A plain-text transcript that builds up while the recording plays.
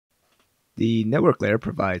The network layer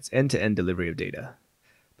provides end-to-end delivery of data,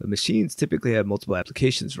 but machines typically have multiple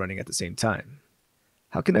applications running at the same time.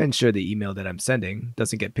 How can I ensure the email that I'm sending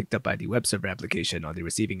doesn't get picked up by the web server application on the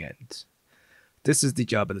receiving end? This is the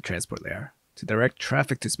job of the transport layer, to direct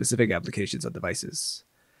traffic to specific applications on devices.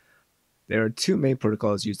 There are two main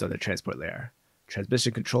protocols used on the transport layer: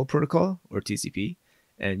 Transmission Control Protocol, or TCP,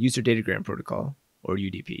 and User Datagram Protocol, or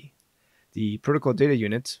UDP. The protocol data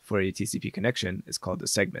unit for a TCP connection is called the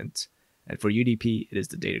segment, and for UDP, it is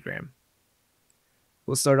the datagram.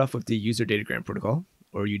 We'll start off with the User Datagram Protocol,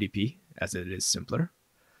 or UDP, as it is simpler.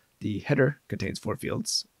 The header contains 4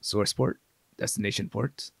 fields: source port, destination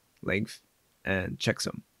port, length, and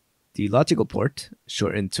checksum. The logical port,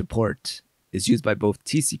 shortened to port, is used by both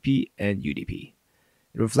TCP and UDP.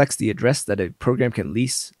 It reflects the address that a program can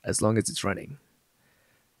lease as long as it's running.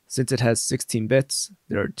 Since it has 16 bits,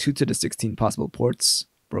 there are 2 to the 16 possible ports,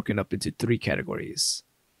 broken up into 3 categories.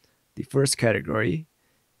 The first category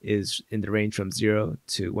is in the range from 0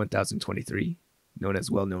 to 1023, known as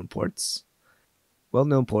well-known ports.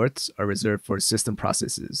 Well-known ports are reserved for system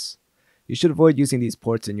processes. You should avoid using these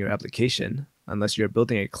ports in your application unless you're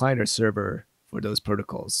building a client or server for those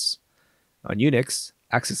protocols. On Unix,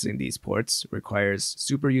 accessing these ports requires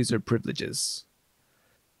superuser privileges.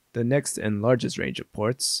 The next and largest range of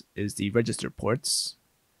ports is the register ports.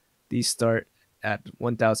 These start at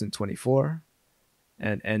 1024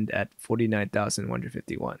 and end at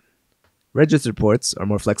 49,151. Register ports are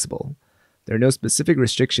more flexible. There are no specific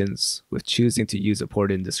restrictions with choosing to use a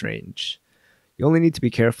port in this range. You only need to be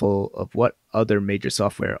careful of what other major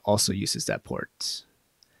software also uses that port.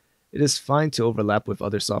 It is fine to overlap with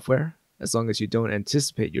other software as long as you don't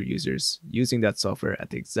anticipate your users using that software at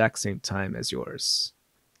the exact same time as yours.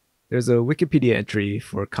 There's a Wikipedia entry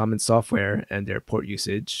for common software and their port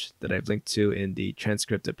usage that I've linked to in the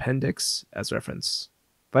transcript appendix as reference.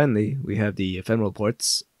 Finally, we have the ephemeral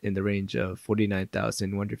ports in the range of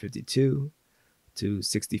 49,152 to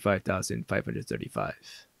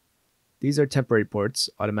 65,535. These are temporary ports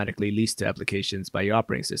automatically leased to applications by your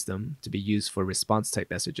operating system to be used for response-type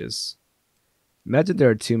messages. Imagine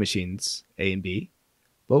there are 2 machines, A and B,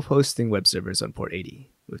 both hosting web servers on port 80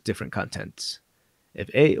 with different content. If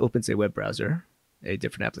A opens a web browser, a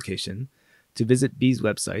different application, to visit B's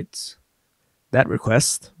website, that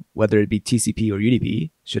request, whether it be TCP or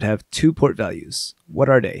UDP, should have 2 port values. What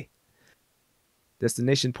are they?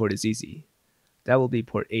 Destination port is easy. That will be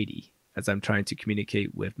port 80, as I'm trying to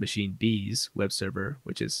communicate with machine B's web server,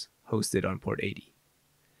 which is hosted on port 80.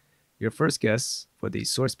 Your first guess for the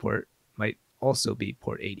source port might also be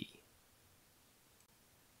port 80.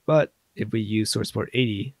 But if we use source port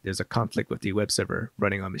 80, there's a conflict with the web server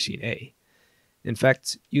running on machine A. In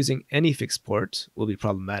fact, using any fixed port will be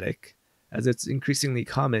problematic, as it's increasingly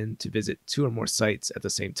common to visit 2 or more sites at the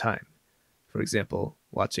same time. For example,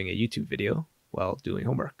 watching a YouTube video while doing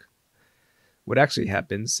homework. What actually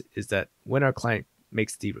happens is that when our client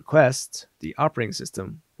makes the request, the operating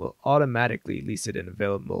system will automatically lease it in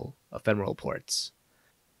available ephemeral ports.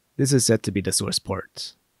 This is set to be the source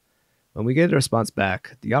port. When we get a response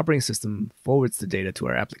back, the operating system forwards the data to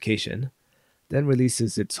our application, then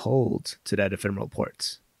releases its hold to that ephemeral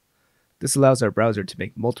port. This allows our browser to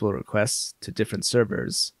make multiple requests to different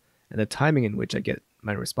servers, and the timing in which I get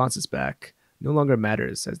my responses back no longer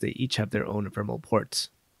matters as they each have their own ephemeral port.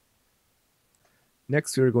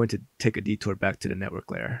 Next, we are going to take a detour back to the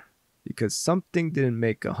network layer, because something didn't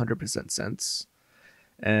make 100% sense,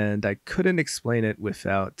 and I couldn't explain it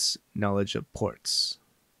without knowledge of ports.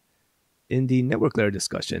 In the network layer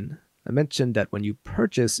discussion, I mentioned that when you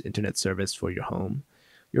purchase internet service for your home,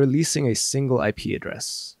 you're leasing a single IP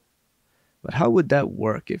address. But how would that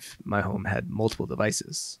work if my home had multiple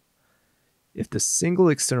devices? If the single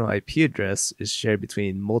external IP address is shared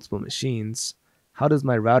between multiple machines, how does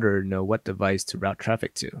my router know what device to route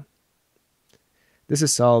traffic to? This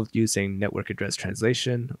is solved using network address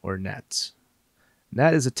translation, or NAT.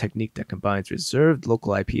 NAT is a technique that combines reserved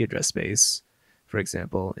local IP address space, for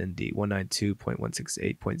example in the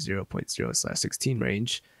 192.168.0.0/16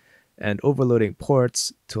 range, and overloading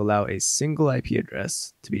ports to allow a single IP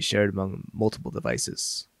address to be shared among multiple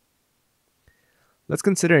devices. Let's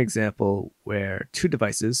consider an example where 2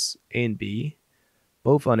 devices, A and B,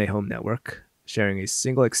 both on a home network, sharing a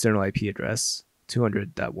single external IP address,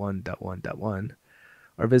 200.1.1.1,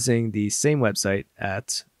 are visiting the same website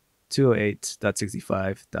at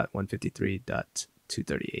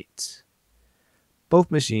 208.65.153.238. Both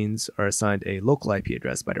machines are assigned a local IP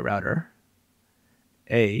address by the router.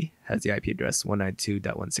 A has the IP address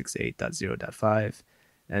 192.168.0.5,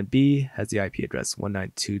 and B has the IP address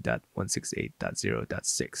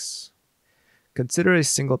 192.168.0.6. Consider a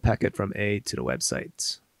single packet from A to the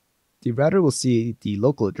website. The router will see the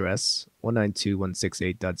local address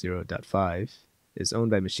 192.168.0.5 is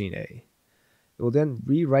owned by machine A. It will then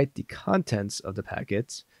rewrite the contents of the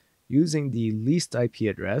packet using the leased IP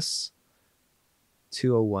address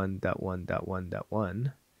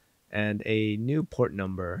 201.1.1.1 and a new port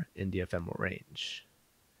number in the ephemeral range.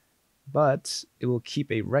 But it will keep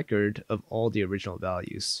a record of all the original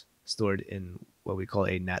values stored in what we call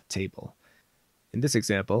a NAT table. In this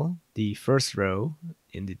example, the first row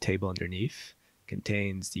in the table underneath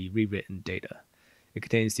contains the rewritten data. It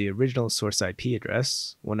contains the original source IP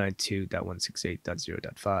address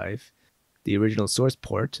 192.168.0.5, the original source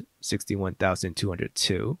port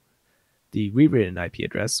 61,202, the rewritten IP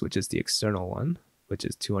address, which is the external one, which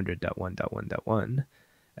is 200.1.1.1,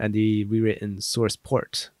 and the rewritten source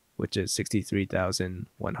port, which is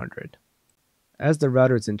 63,100. As the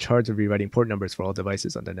router is in charge of rewriting port numbers for all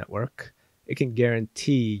devices on the network, it can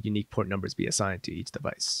guarantee unique port numbers be assigned to each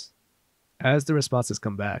device. As the responses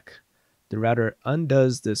come back, the router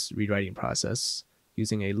undoes this rewriting process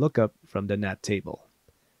using a lookup from the NAT table,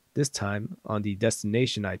 this time on the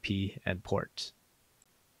destination IP and port.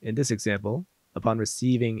 In this example, upon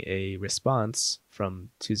receiving a response from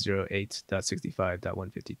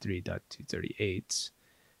 208.65.153.238,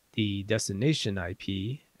 the destination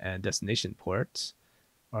IP and destination port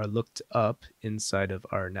are looked up inside of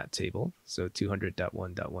our NAT table, so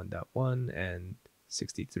 200.1.1.1 and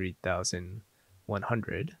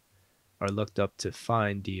 63,100 are looked up to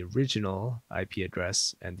find the original IP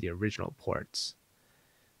address and the original ports.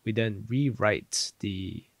 We then rewrite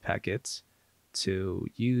the packet to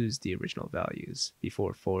use the original values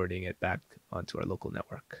before forwarding it back onto our local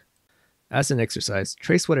network. As an exercise,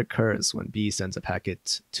 trace what occurs when B sends a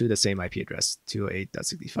packet to the same IP address,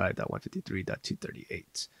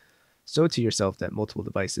 208.65.153.238. Show to yourself that multiple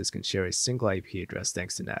devices can share a single IP address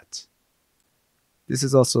thanks to NAT. This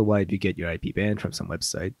is also why if you get your IP banned from some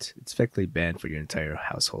website, it's effectively banned for your entire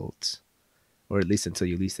household, or at least until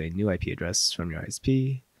you lease a new IP address from your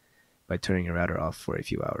ISP by turning your router off for a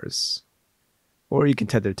few hours. Or you can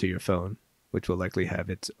tether to your phone, which will likely have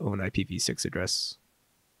its own IPv6 address.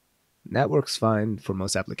 NAT works fine for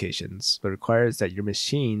most applications, but requires that your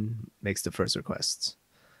machine makes the first request.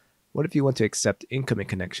 What if you want to accept incoming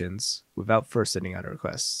connections without first sending out a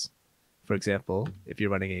request? For example, if you're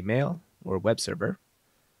running a mail or web server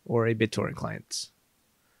or a BitTorrent client.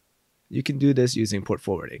 You can do this using port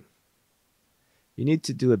forwarding. You need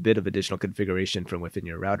to do a bit of additional configuration from within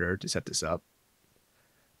your router to set this up.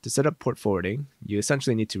 To set up port forwarding, you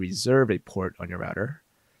essentially need to reserve a port on your router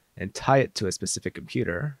and tie it to a specific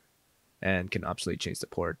computer, and can optionally change the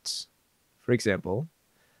ports. For example,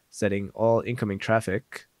 setting all incoming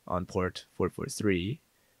traffic on port 443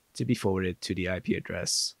 to be forwarded to the IP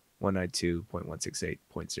address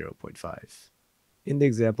 192.168.0.5. In the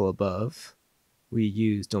example above, we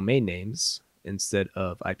use domain names instead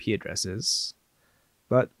of IP addresses,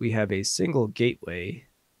 but we have a single gateway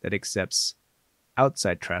that accepts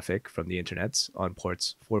outside traffic from the internet on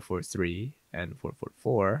ports 443 and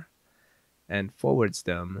 444 and forwards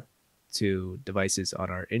them to devices on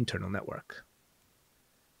our internal network.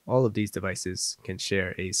 All of these devices can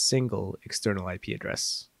share a single external IP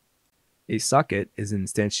address. A socket is an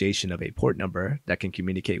instantiation of a port number that can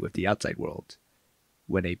communicate with the outside world.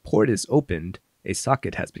 When a port is opened, a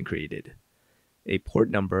socket has been created. A port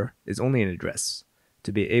number is only an address.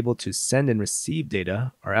 To be able to send and receive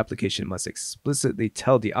data, our application must explicitly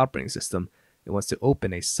tell the operating system it wants to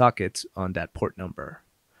open a socket on that port number.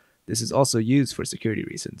 This is also used for security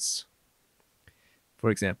reasons. For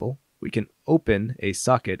example, we can open a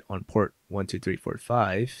socket on port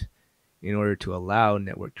 12345 in order to allow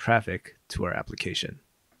network traffic to our application.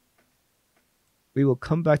 We will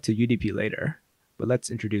come back to UDP later, but let's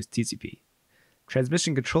introduce TCP.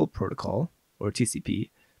 Transmission Control Protocol, or TCP,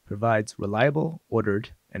 provides reliable, ordered,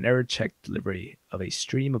 and error-checked delivery of a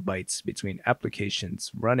stream of bytes between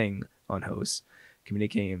applications running on hosts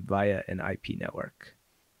communicating via an IP network.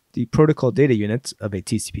 The protocol data unit of a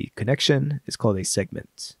TCP connection is called a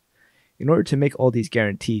segment. In order to make all these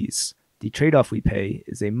guarantees, the trade-off we pay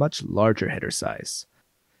is a much larger header size.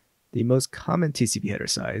 The most common TCP header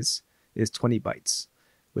size is 20 bytes,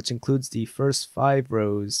 which includes the first 5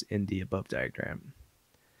 rows in the above diagram.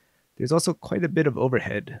 There's also quite a bit of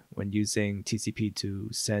overhead when using TCP to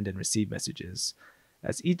send and receive messages,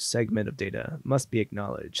 as each segment of data must be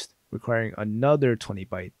acknowledged, requiring another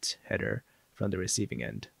 20-byte header from the receiving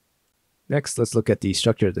end. Next, let's look at the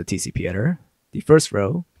structure of the TCP header. The first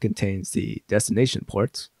row contains the destination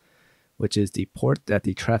port, which is the port that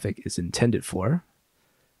the traffic is intended for,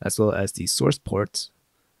 as well as the source port,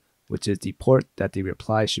 which is the port that the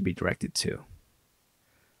reply should be directed to.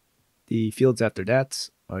 The fields after that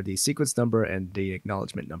are the sequence number and the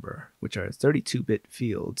acknowledgement number, which are 32-bit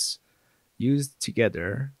fields used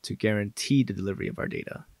together to guarantee the delivery of our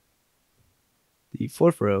data. The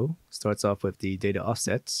fourth row starts off with the data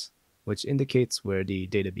offset, which indicates where the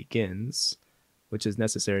data begins, which is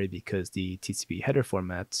necessary because the TCP header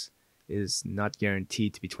format is not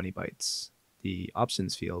guaranteed to be 20 bytes. The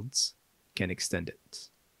options fields can extend it.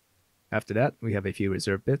 After that, we have a few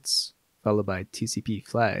reserve bits, followed by TCP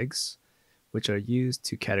flags, which are used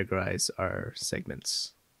to categorize our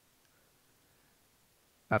segments.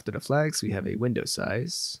 After the flags, we have a window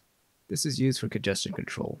size. This is used for congestion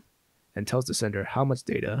control and tells the sender how much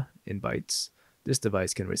data, in bytes, this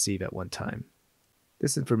device can receive at one time.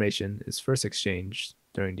 This information is first exchanged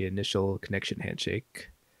during the initial connection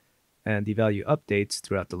handshake, and the value updates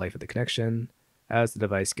throughout the life of the connection as the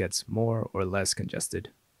device gets more or less congested.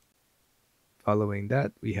 Following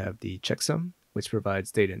that, we have the checksum, which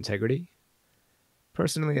provides data integrity.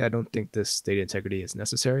 Personally, I don't think this data integrity is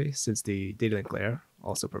necessary since the data link layer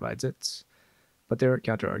also provides it, but there are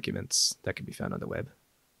counter-arguments that can be found on the web.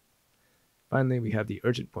 Finally, we have the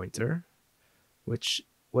urgent pointer, which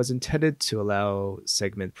was intended to allow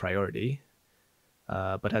segment priority,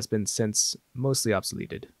 but has been since mostly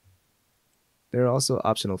obsoleted. There are also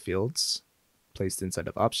optional fields placed inside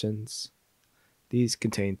of options. These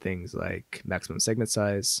contain things like maximum segment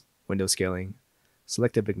size, window scaling,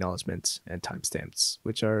 selective acknowledgement, and timestamps,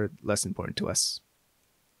 which are less important to us.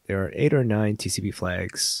 There are 8 or 9 TCP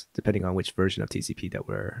flags, depending on which version of TCP that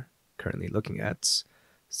we're currently looking at,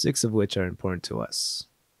 6 of which are important to us.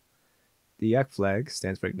 The ACK flag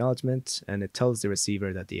stands for acknowledgement, and it tells the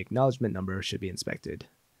receiver that the acknowledgement number should be inspected.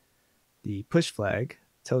 The push flag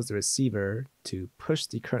tells the receiver to push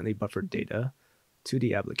the currently buffered data to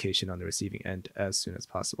the application on the receiving end as soon as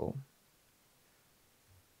possible.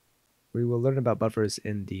 We will learn about buffers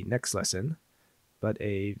in the next lesson, but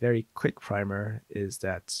a very quick primer is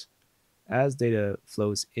that as data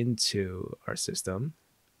flows into our system,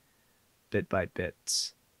 bit by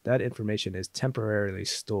bit, that information is temporarily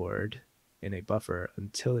stored in a buffer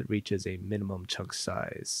until it reaches a minimum chunk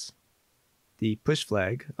size. The push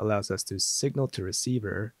flag allows us to signal to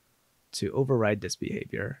receiver to override this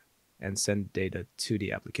behavior and send data to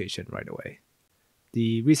the application right away.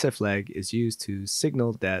 The reset flag is used to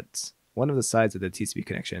signal that one of the sides of the TCP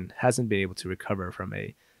connection hasn't been able to recover from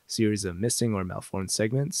a series of missing or malformed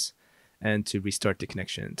segments and to restart the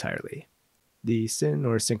connection entirely. The syn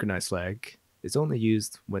or synchronized flag is only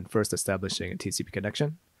used when first establishing a TCP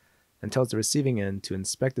connection and tells the receiving end to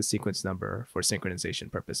inspect the sequence number for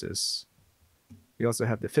synchronization purposes. We also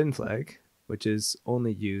have the fin flag, which is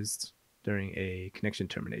only used during a connection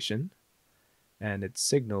termination, and it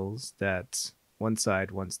signals that one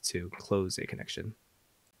side wants to close a connection.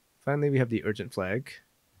 Finally, we have the urgent flag,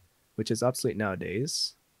 which is obsolete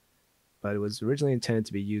nowadays, but it was originally intended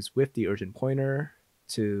to be used with the urgent pointer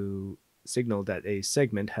to signal that a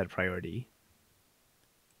segment had priority.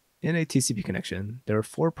 In a TCP connection, there are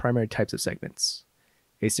 4 primary types of segments.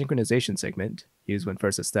 A synchronization segment, used when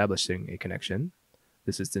first establishing a connection.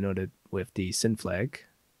 This is denoted with the syn flag.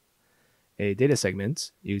 A data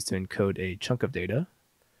segment, used to encode a chunk of data,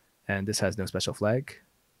 and this has no special flag.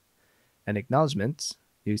 An acknowledgement,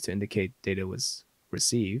 used to indicate data was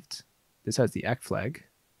received. This has the ACK flag.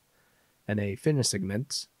 And a finish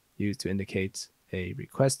segment, used to indicate a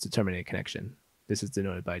request to terminate a connection. This is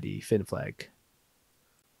denoted by the fin flag.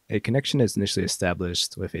 A connection is initially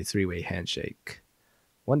established with a 3-way handshake.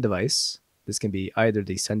 One device, this can be either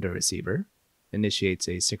the sender or receiver, initiates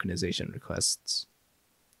a synchronization request.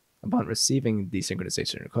 Upon receiving the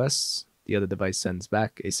synchronization requests, the other device sends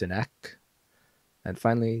back a SYN-ACK. And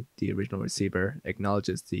finally, the original receiver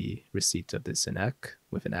acknowledges the receipt of the SYN-ACK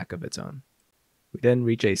with an ACK of its own. We then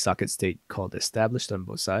reach a socket state called established on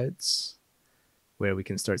both sides, where we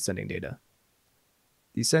can start sending data.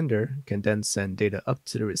 The sender can then send data up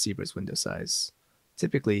to the receiver's window size,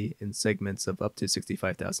 typically in segments of up to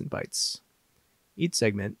 65,000 bytes. Each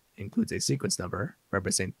segment includes a sequence number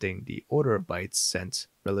representing the order of bytes sent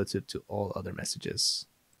relative to all other messages.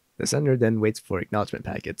 The sender then waits for acknowledgement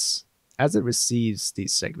packets. As it receives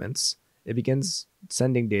these segments, it begins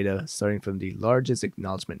sending data starting from the largest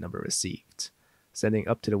acknowledgement number received, sending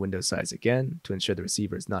up to the window size again to ensure the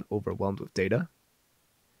receiver is not overwhelmed with data.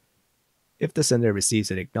 If the sender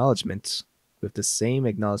receives an acknowledgement with the same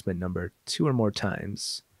acknowledgement number 2 or more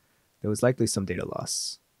times, there was likely some data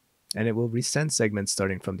loss, and it will resend segments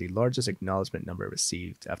starting from the largest acknowledgement number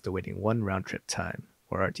received after waiting 1 round-trip time,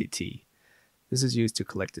 or RTT. This is used to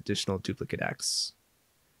collect additional duplicate ACKs.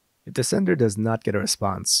 If the sender does not get a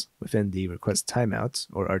response within the request timeout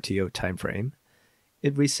or RTO timeframe,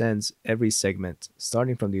 it resends every segment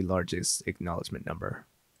starting from the largest acknowledgement number.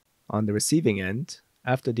 On the receiving end,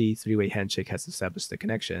 after the three-way handshake has established the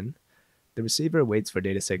connection, the receiver waits for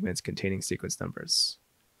data segments containing sequence numbers.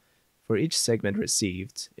 For each segment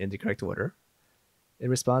received in the correct order, it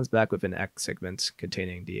responds back with an ACK segment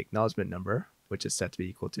containing the acknowledgement number, which is set to be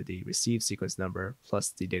equal to the received sequence number plus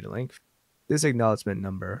the data length. This acknowledgement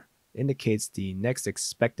number indicates the next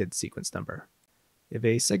expected sequence number. If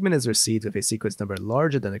a segment is received with a sequence number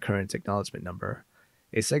larger than the current acknowledgement number,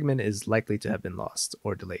 a segment is likely to have been lost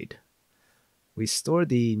or delayed. We store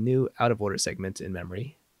the new out-of-order segment in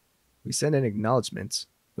memory. We send an acknowledgement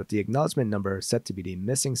with the acknowledgement number set to be the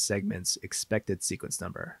missing segment's expected sequence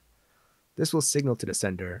number. This will signal to the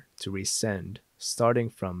sender to resend starting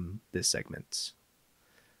from this segment.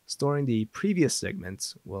 Storing the previous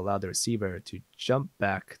segment will allow the receiver to jump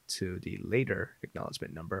back to the later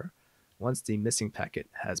acknowledgement number once the missing packet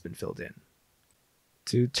has been filled in.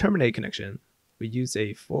 To terminate connection, we use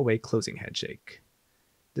a four-way closing handshake.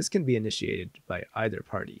 This can be initiated by either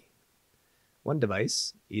party. One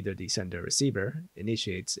device, either the sender or receiver,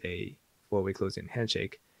 initiates a four-way closing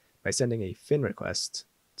handshake by sending a FIN request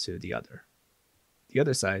to the other. The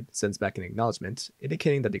other side sends back an acknowledgement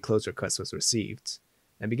indicating that the close request was received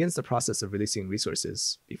and begins the process of releasing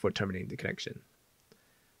resources before terminating the connection.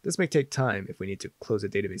 This may take time if we need to close a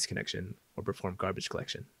database connection or perform garbage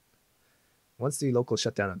collection. Once the local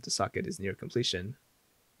shutdown of the socket is near completion,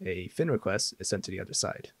 a FIN request is sent to the other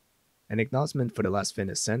side. An acknowledgement for the last FIN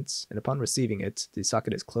is sent, and upon receiving it, the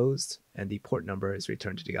socket is closed and the port number is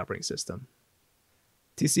returned to the operating system.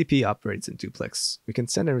 TCP operates in duplex. We can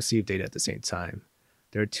send and receive data at the same time.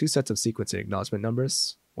 There are two sets of sequence and acknowledgement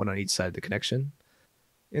numbers, one on each side of the connection.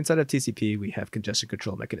 Inside of TCP, we have congestion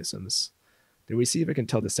control mechanisms. The receiver can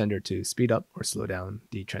tell the sender to speed up or slow down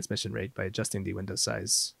the transmission rate by adjusting the window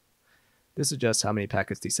size. This adjusts how many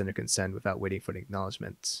packets the sender can send without waiting for an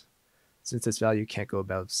acknowledgement. Since this value can't go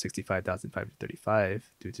above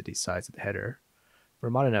 65,535 due to the size of the header, for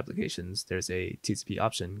modern applications, there's a TCP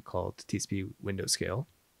option called TCP window scale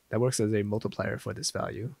that works as a multiplier for this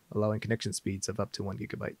value, allowing connection speeds of up to 1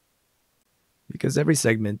 gigabyte. Because every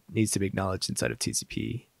segment needs to be acknowledged inside of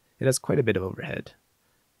TCP, it has quite a bit of overhead.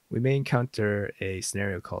 We may encounter a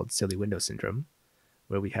scenario called silly window syndrome,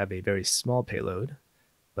 where we have a very small payload,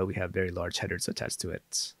 but we have very large headers attached to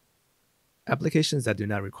it. Applications that do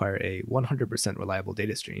not require a 100% reliable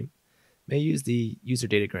data stream may use the User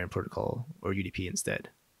Datagram Protocol, or UDP, instead.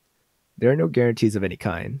 There are no guarantees of any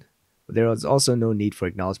kind, but there is also no need for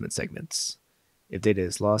acknowledgement segments. If data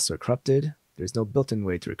is lost or corrupted, there is no built-in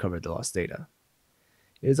way to recover the lost data.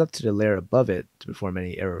 It is up to the layer above it to perform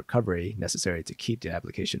any error recovery necessary to keep the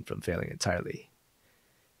application from failing entirely.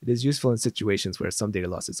 It is useful in situations where some data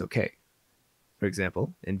loss is okay. For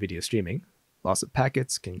example, in video streaming, loss of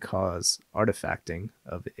packets can cause artifacting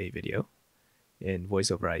of a video. In voice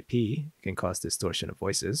over IP, it can cause distortion of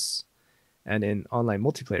voices. And in online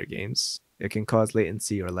multiplayer games, it can cause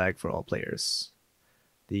latency or lag for all players,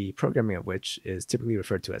 the programming of which is typically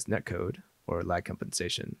referred to as netcode, or lag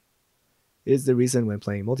compensation. It is the reason when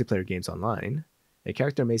playing multiplayer games online, a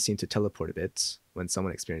character may seem to teleport a bit when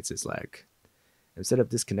someone experiences lag. Instead of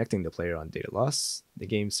disconnecting the player on data loss, the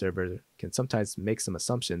game server can sometimes make some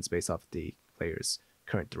assumptions based off the player's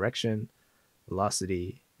current direction,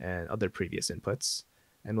 velocity, and other previous inputs,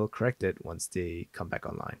 and will correct it once they come back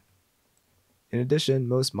online. In addition,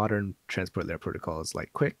 most modern transport layer protocols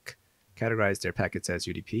like QUIC categorize their packets as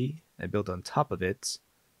UDP and build on top of it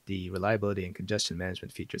the reliability and congestion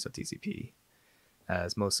management features of TCP,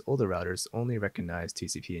 as most older routers only recognize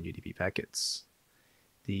TCP and UDP packets.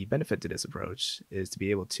 The benefit to this approach is to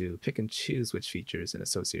be able to pick and choose which features and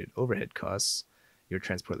associated overhead costs your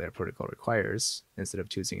transport layer protocol requires, instead of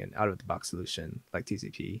choosing an out-of-the-box solution like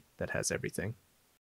TCP that has everything.